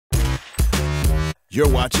You're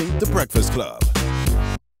watching The Breakfast Club.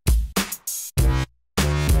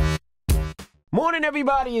 Morning,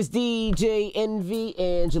 everybody. It's DJ Envy,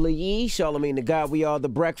 Angela Yee, Charlamagne the God. We are The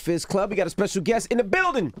Breakfast Club. We got a special guest in the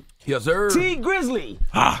building. Yes, sir. T. Grizzley.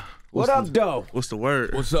 What up, though? What's the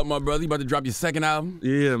word? What's up, my brother? You about to drop your second album?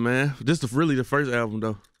 Yeah, man. This is really the first album,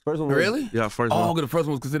 though. First one was, Really? Yeah, first Oh, one. the first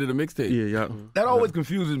one was considered a mixtape. Yeah. That always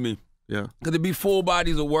confuses me. Yeah. Because it'd be full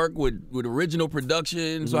bodies of work with original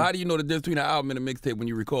production. So how do you know the difference between an album and a mixtape when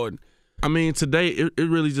you record? I mean, today, it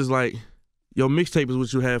really just like, your mixtape is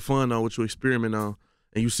what you have fun on, what you experiment on,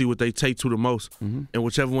 and you see what they take to the most. Mm-hmm. And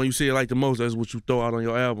whichever one you see it like the most, that's what you throw out on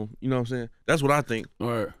your album. You know what I'm saying? That's what I think. All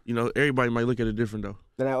right. You know, everybody might look at it different, though.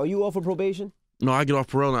 Now, are you off for probation? No, I get off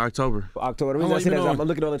parole in October. For October. The How reason I long say you that is been on? I'm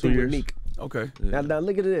looking on the 2 thing with years. Meek. Okay. Yeah. Now,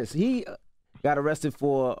 look at this. He got arrested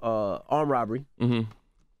for armed robbery Mm-hmm.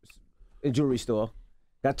 in a jewelry store.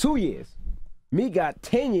 Got 2 years. Meek got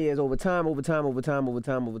 10 years over time. Yeah,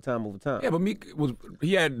 but Meek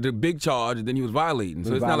he had the big charge and then he was violating.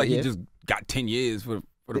 So it's not like he just got 10 years for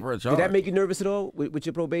the first charge. Did that make you nervous at all with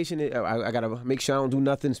your probation? I got to make sure I don't do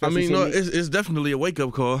nothing. I mean, no, Meek. it's definitely a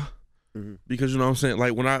wake-up call. Mm-hmm. Because, you know what I'm saying?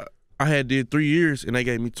 Like, when I did 3 years and they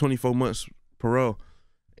gave me 24 months parole,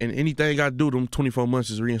 and anything I do, them 24 months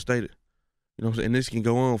is reinstated. You know what I'm saying? And this can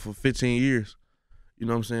go on for 15 years. You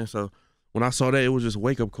know what I'm saying? So when I saw that, it was just a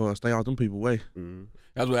wake-up call. Stay out them people way. Mm-hmm.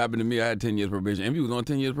 That's what happened to me. I had 10 years probation. Envy was on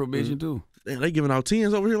 10 years probation too. Damn, they giving out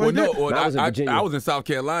 10s over here like Well, that? no, I was in Virginia. I was in South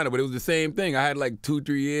Carolina, but it was the same thing. I had like 2-3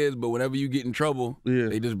 years, but whenever you get in trouble, Yeah.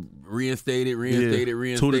 they just reinstated.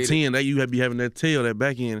 2 to 10, that you had be having that tail, that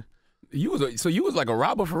back end. You was like a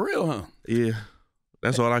robber for real, huh? Yeah.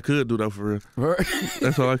 That's all I could do, though, for real. Right.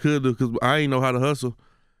 That's all I could do, because I ain't know how to hustle.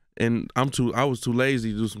 And I was too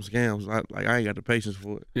lazy to do some scams. I ain't got the patience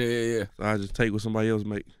for it. Yeah. So I just take what somebody else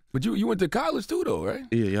make. But you went to college too, though, right?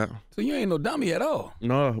 Yeah. So you ain't no dummy at all.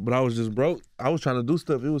 No, but I was just broke. I was trying to do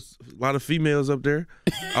stuff. It was a lot of females up there.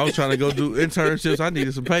 I was trying to go do internships. I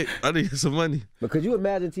needed some pay. I needed some money. But could you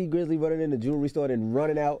imagine T. Grizzly running in the jewelry store and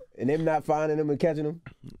running out and them not finding him and catching him?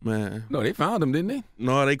 Man. No, they found him, didn't they?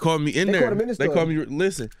 No, they called me in They there. caught him in the They store. called me,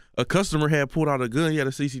 listen, a customer had pulled out a gun. He had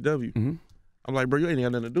a CCW. Mm-hmm. I'm like, bro, you ain't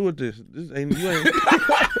got nothing to do with this. You ain't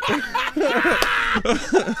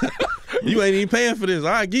you ain't even paying for this.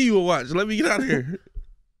 I'll give you a watch. Let me get out of here.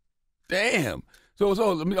 Damn. So I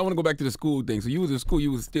want to go back to the school thing. So you was in school,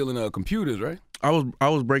 you was stealing computers, right? I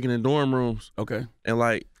was breaking in dorm rooms Okay. and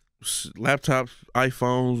like laptops,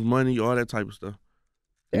 iPhones, money, all that type of stuff.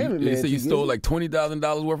 Damn it, You man, say T. you stole Grizzly. like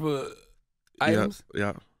 $20,000 worth of items,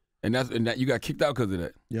 Yeah. and that you got kicked out because of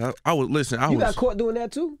that. Yeah. I was You got caught doing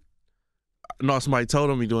that too? No, somebody told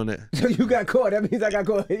on me doing that. So you got caught. That means I got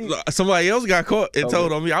caught. Somebody else got caught and Okay.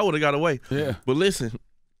 told on me. I would have got away. Yeah. But listen,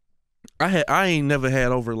 I ain't never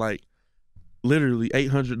had over like literally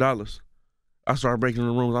 $800. I started breaking in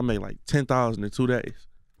the rooms. I made like $10,000 in 2 days.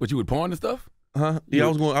 But you would pawn the stuff? Huh? Yeah, I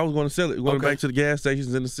was going to sell it. Going Okay. back to the gas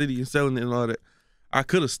stations in the city and selling it and all that. I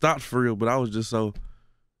could have stopped for real, but I was just so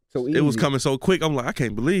easy. it was coming so quick. I'm like, I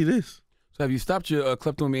can't believe this. So have you stopped your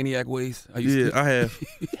kleptomaniac ways? Are you Yeah, still- I have.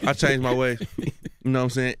 I changed my ways. You know what I'm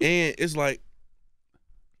saying? And it's like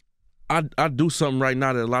I do something right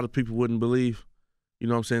now that a lot of people wouldn't believe. You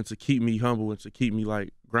know what I'm saying? To keep me humble and to keep me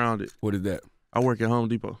like grounded. What is that? I work at Home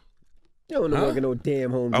Depot. You don't Huh? work at no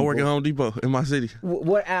damn Home Depot. I work at Home Depot in my city.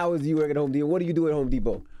 What hours do you work at Home Depot? What do you do at Home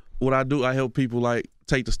Depot? What I do, I help people like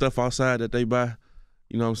take the stuff outside that they buy.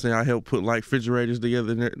 You know what I'm saying? I help put like refrigerators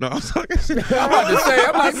together in there. No, I'm talking shit. I'm about to say,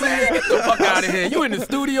 I'm like, man, get the fuck out of here. You in the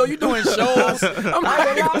studio, you doing shows. I'm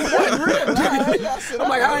like, I'm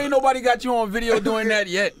like, how ain't nobody got you on video doing that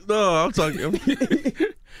yet? No, I'm talking.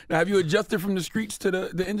 Now, have you adjusted from the streets to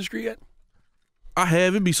the industry yet? I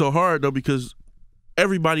have. It be so hard though because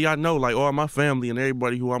everybody I know, like all my family and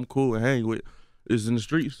everybody who I'm cool and hang with, is in the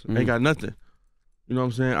streets. Ain't got nothing. You know what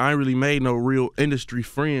I'm saying? I ain't really made no real industry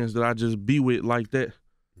friends that I just be with like that.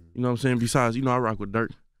 You know what I'm saying? Besides, you know, I rock with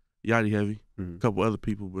Dirk, Yachty Heavy, a couple other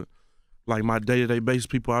people, but like my day-to-day basis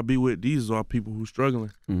people I be with, these are people who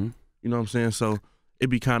struggling. Mm-hmm. You know what I'm saying? So it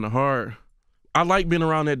be kind of hard. I like being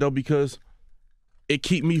around that though because it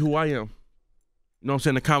keep me who I am. You know what I'm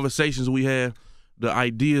saying? The conversations we have, the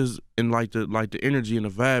ideas and like the energy and the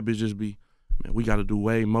vibe is just be, man, we got to do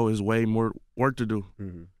way more. There's way more work to do.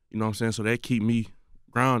 Mm-hmm. You know what I'm saying? So that keep me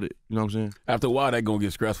grounded. You know what I'm saying? After a while, that gonna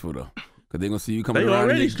get stressful though, cause they gonna see you coming They around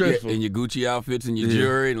already in your, stressful. in your Gucci outfits and your Yeah.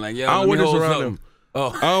 jewelry and like, yeah, I don't let me wear this hold around something. them. Oh,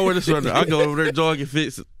 I don't wear this around there. I go over there jogging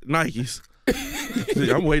fits Nikes.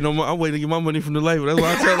 See, I'm waiting to get my money from the label. That's what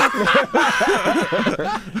I tell them.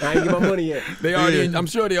 I ain't get my money yet. they already. Yeah. I'm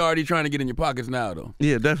sure they already trying to get in your pockets now though.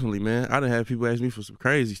 Yeah, definitely, man. I done have people ask me for some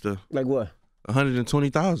crazy stuff. Like what?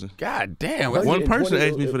 $120,000. God damn. One person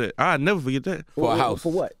asked me for that. I'd never forget that. For a house.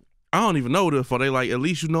 For what? I don't even know for they like, at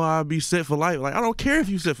least you know I'll be set for life. Like, I don't care if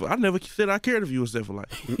you set for I never said I cared if you were set for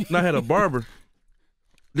life. And I had a barber.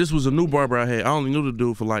 This was a new barber I had. I only knew the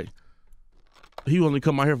dude for like, he only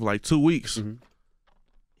come out here for like 2 weeks. Mm-hmm.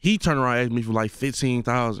 He turned around and asked me for like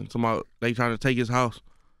 $15,000. They trying to take his house.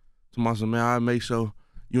 I said, man, I make sure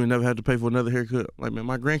you ain't never have to pay for another haircut. Like, man,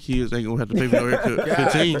 my grandkids ain't gonna have to pay for no haircut.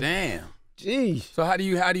 God 15. Damn. Jeez. So how do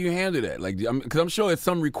you handle that? Like, because I'm sure it's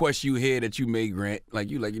some requests you hear that you may grant. Like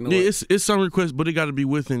you know. Yeah, what? it's some requests, but it got to be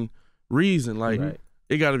within reason. Like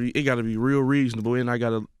it got to be real reasonable, and I got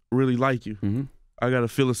to really like you. Mm-hmm. I got to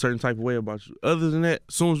feel a certain type of way about you. Other than that,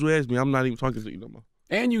 as soon as you ask me, I'm not even talking to you no more.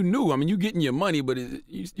 And you knew. I mean, you getting your money, but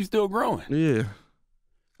you still growing. Yeah.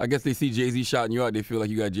 I guess they see Jay-Z shouting you out. They feel like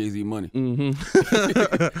you got Jay-Z money.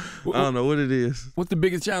 Mm-hmm. I don't know what it is. What's the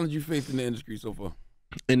biggest challenge you faced in the industry so far?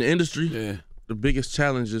 In the industry? Yeah. The biggest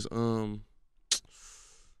challenge is I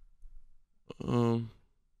ain't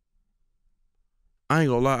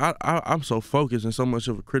gonna lie. I'm so focused and so much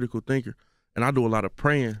of a critical thinker, and I do a lot of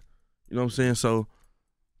praying. You know what I'm saying? So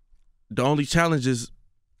the only challenge is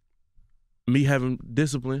me having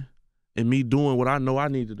discipline and me doing what I know I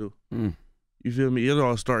need to do. Mm. You feel me? It'll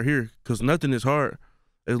all start here, because nothing is hard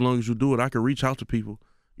as long as you do it. I can reach out to people,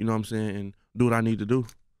 you know what I'm saying, and do what I need to do.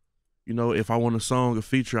 You know, if I want a song, a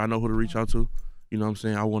feature, I know who to reach out to. You know what I'm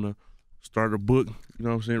saying? I want to start a book, you know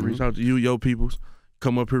what I'm saying? Mm-hmm. Reach out to you, yo peoples.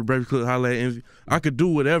 Come up here, Breakfast Club, holla at Envy. I could do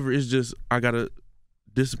whatever. It's just I got to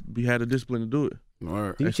had the discipline to do it. All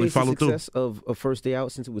right. Do you chase the success of First Day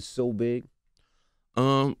Out since it was so big?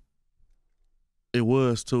 It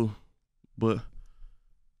was too, but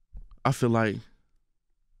I feel like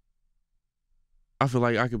I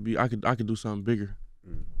could do something bigger.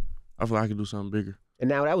 Mm. I feel like I could do something bigger. And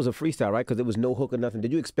now that was a freestyle, right? Because there was no hook or nothing.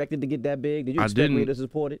 Did you expect it to get that big? Did you expect me to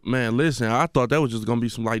support it? Man, listen, I thought that was just gonna be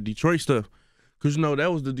some like Detroit stuff, cause you know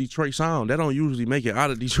that was the Detroit sound. That don't usually make it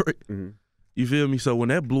out of Detroit. Mm-hmm. You feel me? So when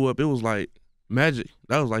that blew up, it was like magic.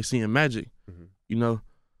 That was like seeing magic. Mm-hmm. You know,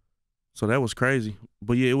 so that was crazy.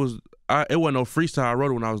 But yeah, it wasn't no freestyle. I wrote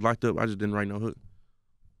it when I was locked up. I just didn't write no hook.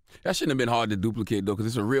 That shouldn't have been hard to duplicate though, cause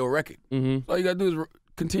it's a real record. Mm-hmm. All you gotta do is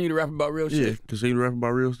continue to rap about real shit. Yeah, continue to rap about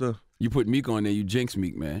real stuff. You put Meek on there, you jinx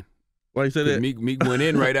Meek, man. Why you said that? Meek went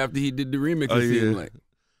in right after he did the remix. Oh, yeah. Like.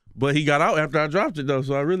 But he got out after I dropped it though,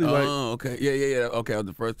 so I really like. Oh, okay, yeah. Okay, that was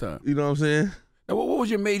the first time. You know what I'm saying? Now, what was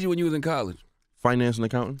your major when you was in college? Finance and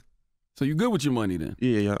accounting. So you good with your money then?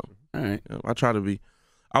 Yeah. All right. Yeah, I try to be.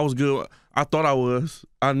 I was good. I thought I was.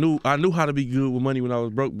 I knew how to be good with money when I was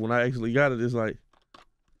broke. But when I actually got it, it's like,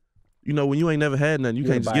 you know, when you ain't never had nothing, you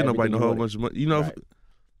can't just get nobody a whole bunch of money. You know. Right.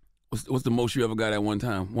 What's the most you ever got at one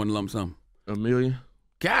time? One lump sum? $1 million.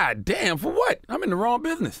 God damn! For what? I'm in the wrong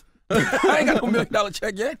business. I ain't got no $1 million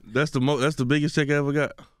check yet. That's the biggest check I ever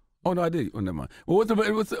got. Oh no, I did. Oh, never mind. Well,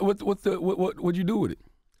 what'd you do with it?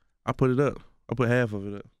 I put it up. I put half of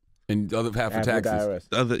it up. And the other half for taxes.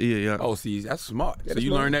 The other, yeah. Oh, see, that's smart. Yeah, so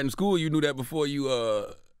you learned that in school. You knew that before you.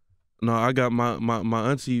 No, I got my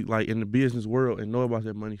auntie like in the business world and know about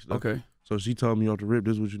that money stuff. Okay. So she told me off the rip,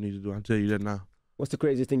 this is what you need to do. I'll tell you that now. What's the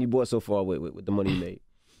craziest thing you bought so far with the money you made?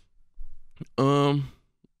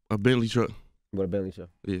 A Bentley truck. What, a Bentley truck?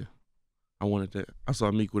 Yeah. I wanted that. I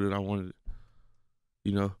saw Meek with it. I wanted it.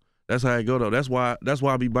 You know, that's how it go though. That's why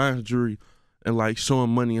I be buying jewelry and like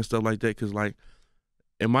showing money and stuff like that. Cause like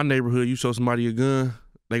in my neighborhood, you show somebody a gun,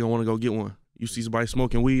 they gonna want to go get one. You see somebody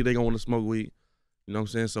smoking weed, they gonna want to smoke weed. You know what I'm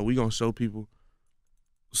saying? So we gonna show people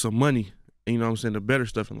some money. And, you know what I'm saying? The better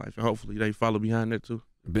stuff in life, and hopefully they follow behind that too.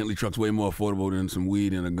 Bentley truck's way more affordable than some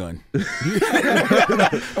weed and a gun.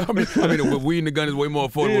 I mean, with weed and a gun is way more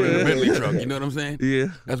affordable than a Bentley truck. You know what I'm saying? Yeah.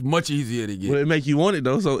 That's much easier to get. Well, it make you want it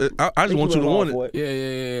though. So I just want you to want it.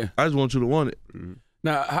 Yeah. I just want you to want it. Mm-hmm.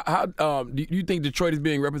 Now, how do you think Detroit is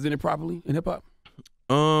being represented properly in hip hop?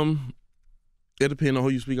 It depends on who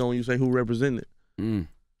you speak on when you say who represented it. Mm.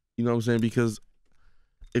 You know what I'm saying? Because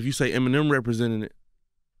if you say Eminem representing it,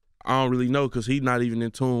 I don't really know because he's not even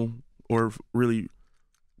in tune or really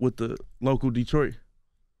with the local Detroit.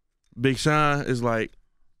 Big Sean is like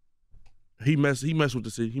he mess with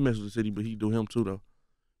the city. He mess with the city, but he do him too though.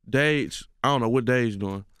 Dage, I don't know what Dage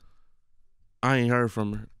doing. I ain't heard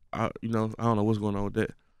from her. I don't know what's going on with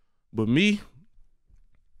that. But me,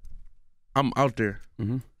 I'm out there.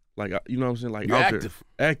 Mm-hmm. Like, you know what I'm saying? Like, you're out active.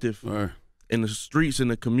 There. Active. Right. In the streets, in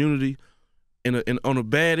the community, on a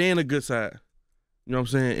bad and a good side. You know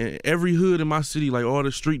what I'm saying? In every hood in my city, like all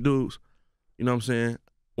the street dudes, you know what I'm saying?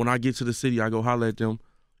 When I get to the city, I go holler at them,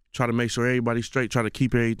 try to make sure everybody's straight, try to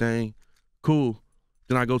keep everything cool.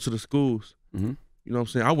 Then I go to the schools. Mm-hmm. You know what I'm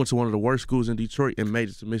saying? I went to one of the worst schools in Detroit and made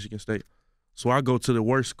it to Michigan State. So I go to the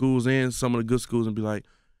worst schools and some of the good schools and be like,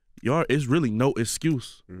 y'all, it's really no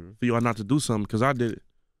excuse for y'all not to do something because I did it.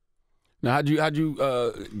 Now, how'd you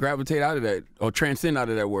gravitate out of that or transcend out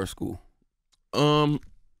of that worst school?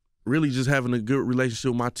 Really just having a good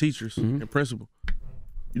relationship with my teachers and principal.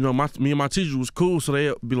 You know, me and my teachers was cool, so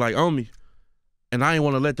they'd be like on me. And I ain't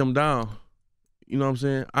want to let them down. You know what I'm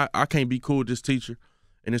saying? I can't be cool with this teacher,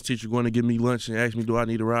 and this teacher going to give me lunch and ask me, do I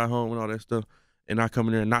need a ride home and all that stuff, and I come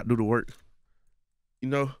in there and not do the work. You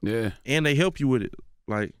know? Yeah. And they help you with it.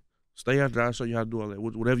 Like, stay after, I'll show you how to do all that.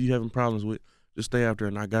 Whatever you having problems with, just stay after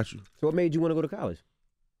and I got you. So what made you want to go to college?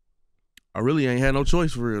 I really ain't had no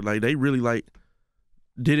choice for real. Like, they really, like,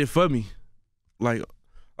 did it for me. Like,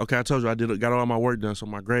 okay, I told you I got all my work done, so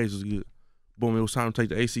my grades was good. Boom, it was time to take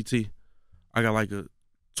the ACT. I got like a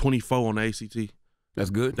 24 on the ACT. That's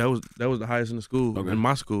good. That was the highest in the school, in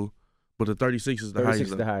my school. But the 36 is the 36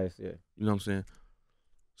 highest. is the highest, yeah. You know what I'm saying?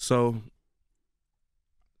 So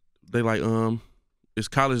they like, it's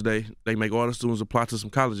college day. They make all the students apply to some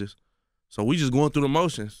colleges. So we just going through the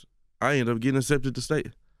motions. I ended up getting accepted to state.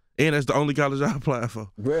 And that's the only college I applied for.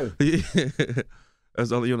 Really? Yeah. That's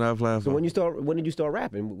the only one I applied for. So when did you start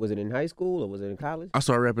rapping? Was it in high school or was it in college? I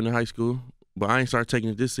started rapping in high school, but I ain't started taking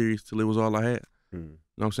it this serious till it was all I had. You know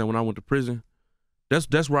what I'm saying? When I went to prison,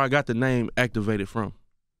 that's where I got the name Activated from.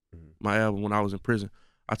 My album when I was in prison.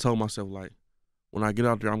 I told myself, like, when I get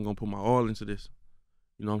out there, I'm going to put my all into this.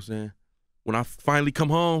 You know what I'm saying? When I finally come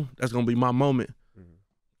home, that's going to be my moment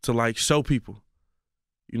to, like, show people.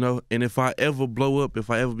 You know? And if I ever blow up, if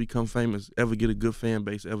I ever become famous, ever get a good fan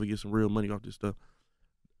base, ever get some real money off this stuff,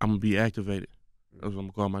 I'm going to be activated. That's what I'm going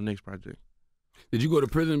to call my next project. Did you go to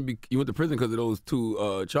prison? You went to prison because of those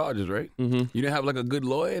two charges, right? Mm-hmm. You didn't have like a good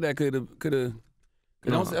lawyer that could have.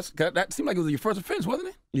 No. That seemed like it was your first offense, wasn't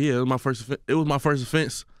it? Yeah, it was my first. It was my first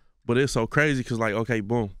offense, but it's so crazy because, like, okay,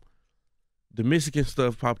 boom, the Michigan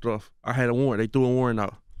stuff popped off. I had a warrant. They threw a warrant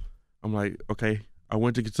out. I'm like, okay. I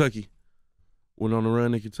went to Kentucky, went on the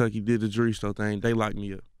run in Kentucky, did the jury store thing. They locked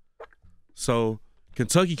me up. So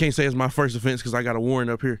Kentucky can't say it's my first offense because I got a warrant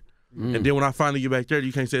up here. And then when I finally get back there,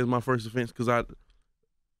 you can't say it's my first offense because I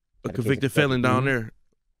a convicted felon down there.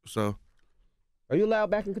 So, are you allowed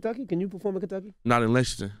back in Kentucky? Can you perform in Kentucky? Not in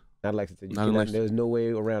Lexington. Not in Lexington. Not in Lexington. There's no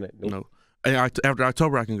way around it. Nope. No. After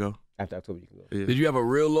October, I can go. After October, you can go. Yeah. Did you have a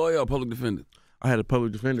real lawyer or a public defender? I had a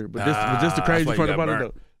public defender, but this the crazy part about it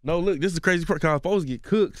though. No, look, this is the crazy part. Cause I was supposed to get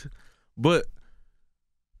cooked, but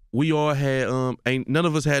we all had none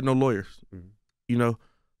of us had no lawyers. You know,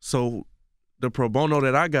 so the pro bono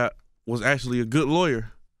that I got was actually a good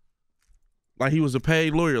lawyer. Like, he was a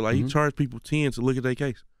paid lawyer. Like, he charged people 10 to look at their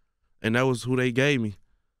case. And that was who they gave me.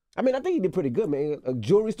 I mean, I think he did pretty good, man. A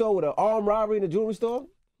jewelry store with an armed robbery in a jewelry store?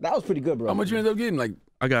 That was pretty good, bro. How much you ended up getting? Like,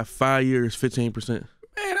 I got 5 years, 15%.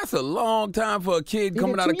 Man, that's a long time for a kid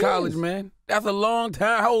coming out of college, man. That's a long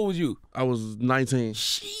time. How old was you? I was 19.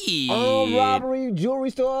 Shit. Armed robbery, jewelry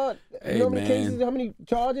store. Hey, you know how many cases, how many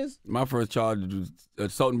charges? My first charge was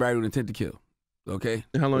assault and battery with intent to kill. Okay?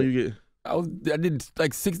 And how long you get? I did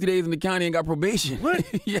like 60 days in the county and got probation. What?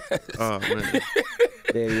 Yes. Oh, man.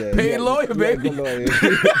 Yeah. Paid lawyer, baby. Lawyer. Yeah,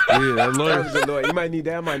 that lawyer. Lawyer. You might need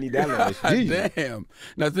that. I might need that lawyer. Damn.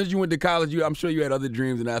 Now, since you went to college, I'm sure you had other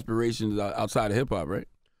dreams and aspirations outside of hip hop, right?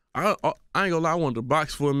 I ain't gonna lie. I wanted to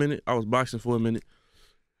box for a minute. I was boxing for a minute.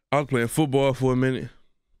 I was playing football for a minute,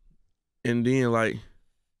 and then, like,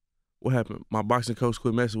 what happened? My boxing coach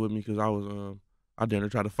quit messing with me because I didn't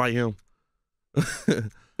try to fight him.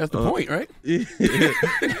 That's the point, right? Yeah.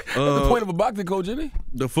 That's the point of a boxing coach, isn't it?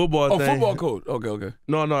 The football thing. Oh, football coach. Okay.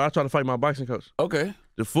 No, I tried to fight my boxing coach. Okay.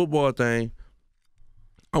 The football thing,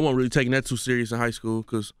 I wasn't really taking that too serious in high school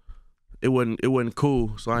because it wasn't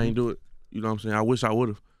cool, so I ain't do it. You know what I'm saying? I wish I would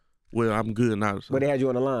have. Well, I'm good now. So. But they had you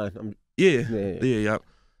on the line. Yeah.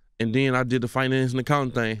 And then I did the finance and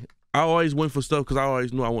accounting thing. I always went for stuff because I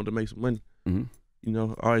always knew I wanted to make some money. You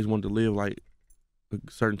know, I always wanted to live like a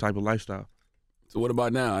certain type of lifestyle. So what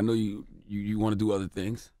about now? I know you want to do other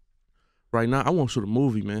things. Right now, I want to shoot a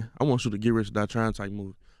movie, man. I want to shoot a Get Rich, Die Trying type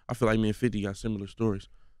movie. I feel like me and 50 got similar stories.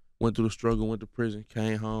 Went through the struggle, went to prison,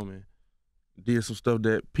 came home, and did some stuff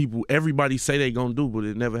that everybody say they gonna do, but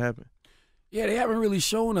it never happened. Yeah, they haven't really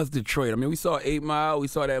shown us Detroit. I mean, we saw 8 Mile, we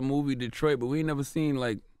saw that movie Detroit, but we ain't never seen,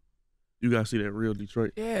 like... You gotta see that real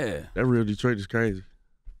Detroit. Yeah. That real Detroit is crazy.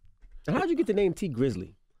 And how'd you get the name T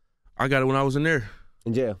Grizzley? I got it when I was in there.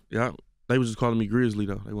 In jail? Yeah. They was just calling me Grizzly,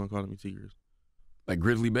 though. They weren't calling me T Grizzly. Like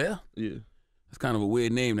Grizzly Bear? Yeah. That's kind of a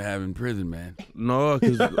weird name to have in prison, man. No,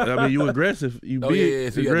 because, I mean, you aggressive. You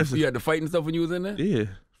big, So aggressive. you had to fight and stuff when you was in there? Yeah.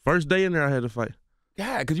 First day in there, I had to fight.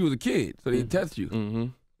 God, because you was a kid, so they test you. Mm-hmm.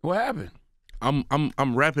 What happened?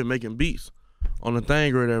 I'm rapping, making beats on the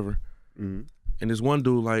thing or whatever. Mm-hmm. And this one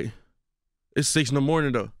dude, like, it's 6 in the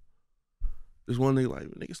morning though. This one nigga like,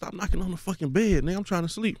 nigga, stop knocking on the fucking bed, nigga. I'm trying to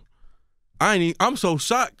sleep. I'm so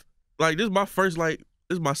shocked. Like, this is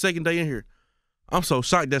my second day in here. I'm so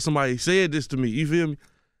shocked that somebody said this to me. You feel me?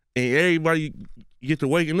 And everybody get to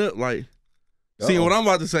waking up, like, seeing what I'm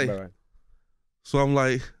about to say. Right. So I'm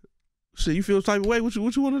like, shit, you feel the type of way? What you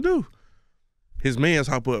want to do? His mans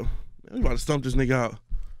hop up. We about to stump this nigga out.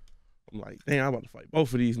 I'm like, damn, I'm about to fight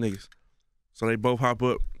both of these niggas. So they both hop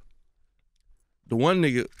up. The one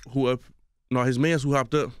nigga his mans who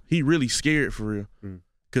hopped up, he really scared for real.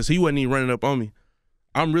 Cause he wasn't even running up on me.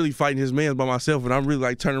 I'm really fighting his mans by myself, and I'm really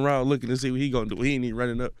like turning around looking to see what he gonna do. He ain't even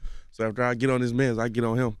running up. So after I get on his mans, I get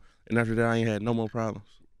on him. And after that, I ain't had no more problems.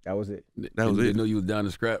 That was it. That was it. They know you was down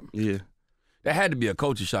to scrap? Yeah. That had to be a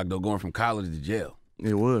culture shock, though, going from college to jail.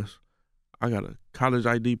 It was. I got a college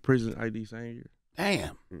ID, prison ID same year.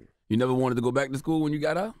 Damn. You never wanted to go back to school when you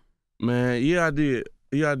got out? Man, yeah, I did.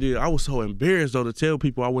 I was so embarrassed, though, to tell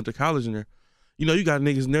people I went to college in there. You know, you got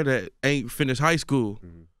niggas in there that ain't finished high school.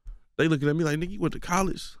 They looking at me like, nigga, you went to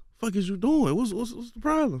college? Fuck is you doing? What's the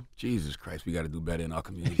problem? Jesus Christ, we got to do better in our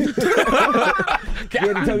community. You had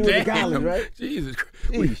to tell me what to college, right? Jesus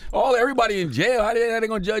Christ. Everybody in jail, how they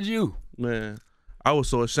gonna judge you? Man, I was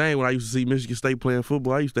so ashamed when I used to see Michigan State playing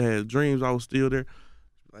football. I used to have dreams I was still there.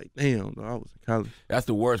 Like, damn, I was in college. That's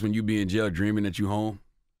the worst, when you be in jail dreaming that you home,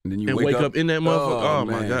 and then you wake up in that motherfucker. Oh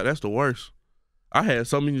my man. God, that's the worst. I had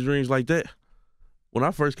so many dreams like that. When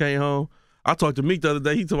I first came home, I talked to Meek the other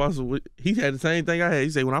day. He told me, he had the same thing I had. He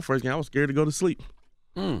said, when I first came, I was scared to go to sleep.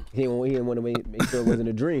 He didn't want to make sure it wasn't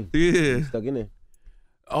a dream. Yeah. He stuck in there.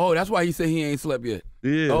 Oh, that's why he said he ain't slept yet.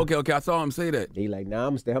 Yeah. Okay, I saw him say that. He like, nah,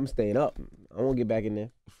 I'm staying up. I won't get back in there.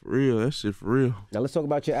 For real, that shit for real. Now let's talk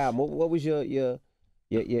about your album. What was your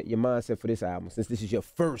mindset for this album, since this is your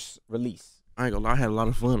first release? I ain't gonna lie, I had a lot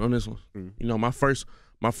of fun on this one. You know, my first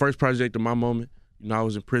project of my moment, you know, I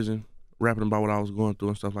was in prison rapping about what I was going through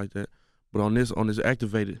and stuff like that. But on this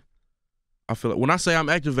Activated, I feel like when I say I'm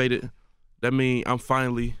activated, that means I'm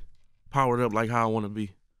finally powered up like how I want to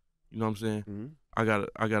be. You know what I'm saying? I got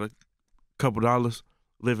a couple dollars,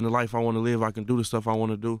 living the life I want to live. I can do the stuff I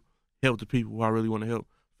want to do, help the people who I really want to help.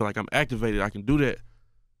 Feel like I'm activated. I can do that.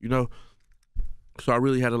 You know? So I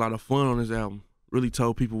really had a lot of fun on this album. Really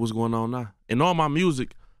told people what's going on now. And all my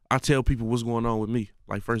music, I tell people what's going on with me.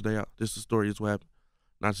 Like, first day out, this is the story, this is what happened.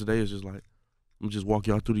 Now today is just like, I'm just walk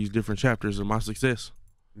y'all through these different chapters of my success.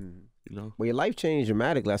 You know? Well, your life changed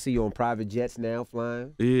dramatically. I see you on private jets now,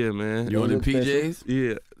 flying. Yeah, man. You on them PJs?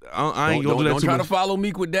 Yeah. I ain't gonna do that too much. Don't try to follow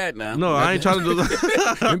Meek with that now. No, I ain't trying to do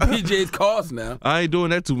that. Them PJs cost now. I ain't doing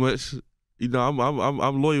that too much. You know,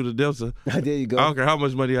 I'm loyal to Delta. There you go. I don't care how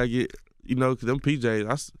much money I get. You know, because them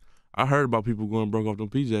PJs, I heard about people going broke off them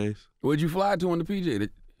PJs. Where'd you fly to on the PJ?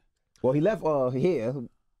 Well, he left here.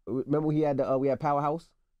 Remember we had Powerhouse?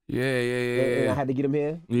 Yeah. And I had to get him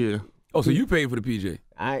here. Yeah. Oh, so you paid for the PJ?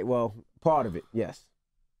 Well, part of it, yes.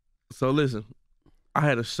 So listen, I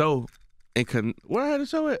had a show where I had a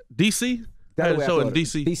show at? DC? I had a show in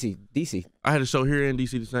DC. DC. I had a show here in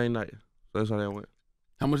DC the same night. So that's how that went.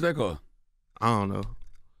 How much that cost? I don't know.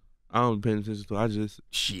 I don't pay attention to it.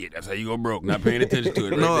 Shit, that's how you go broke, not paying attention to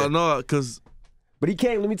it. No, because... But he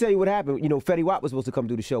came, let me tell you what happened. You know, Fetty Wap was supposed to come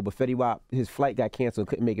do the show, but Fetty Wap, his flight got canceled,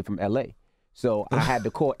 couldn't make it from L.A. So I had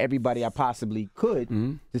to call everybody I possibly could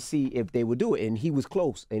to see if they would do it. And he was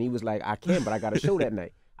close. And he was like, I can, but I got a show that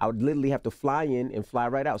night. I would literally have to fly in and fly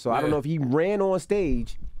right out. So I don't know if he ran on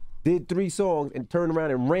stage, did 3 songs, and turned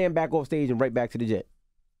around and ran back off stage and right back to the jet.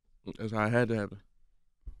 That's how it had to happen.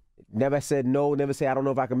 Never said no, never said I don't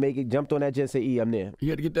know if I can make it. Jumped on that jet and said, I'm there. You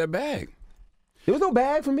had to get that bag. There was no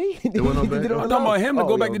bag for me. There was no bag? I'm talking about him to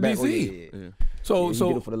go back to D.C. Yeah. So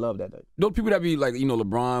did it for the love that night. Those people that be like, you know,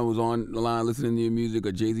 LeBron was on the line listening to your music,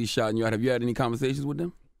 or Jay-Z shouting you out. Have you had any conversations with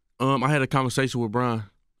them? I had a conversation with Brian.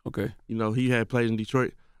 Okay. You know, he had played in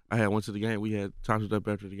Detroit. I had went to the game. We had talked it up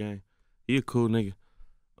after the game. He a cool nigga.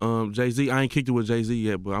 Jay-Z, I ain't kicked it with Jay-Z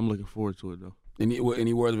yet, but I'm looking forward to it though.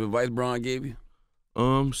 Any words of advice Brian gave you?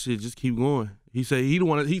 Shit, just keep going. He said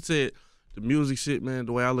he said the music shit, man,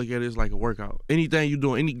 the way I look at it is like a workout. Anything you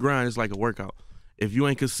doing, any grind is like a workout. If you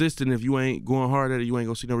ain't consistent, if you ain't going hard at it, you ain't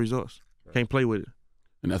gonna see no results. Can't play with it.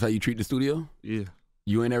 And that's how you treat the studio? Yeah.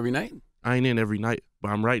 You in every night? I ain't in every night, but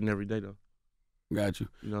I'm writing every day though. Got you.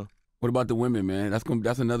 You know. What about the women, man?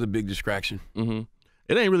 That's another big distraction. Mm-hmm.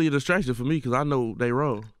 It ain't really a distraction for me because I know they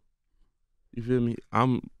roll. You feel me?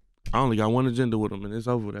 I only got one agenda with them, and it's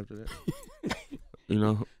over after that. You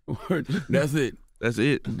know. That's it. That's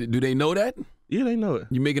it. Do they know that? Yeah, they know it.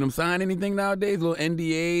 You making them sign anything nowadays? Little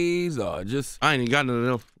NDAs or just? I ain't even got none of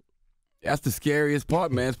them. That's the scariest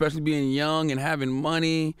part, man. Especially being young and having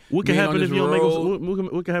money. What can being happen on if this you don't make road. them?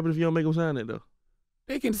 What can happen if you don't make them sign it though?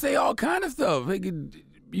 They can say all kind of stuff. You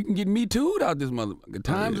can get Me Too'd out this motherfucker.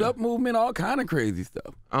 Time's Up movement, all kind of crazy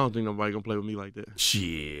stuff. I don't think nobody gonna play with me like that.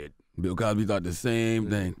 Shit. Bill Cosby thought the same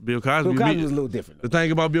thing. Bill Cosby, Bill Cosby was a little different. The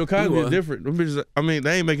thing about Bill Cosby is different. Them bitches, I mean,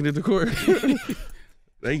 they ain't making it to court.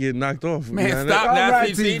 They get knocked off. Man, stop All now.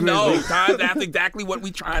 right, See, no, that's exactly what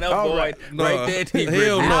we trying to avoid. Right there, T.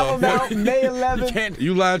 Hell no. Album out May 11th.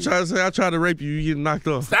 You You lie trying to say I tried to rape you, you get knocked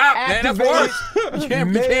off. stop, man. That's worse. You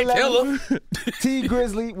can't kill him. T.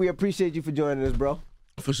 Grizzley, we appreciate you for joining us, bro.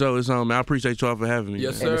 For sure, it's on, man. I appreciate y'all for having me.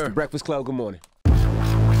 Yes, man. And sir. it's the Breakfast Club. Good morning.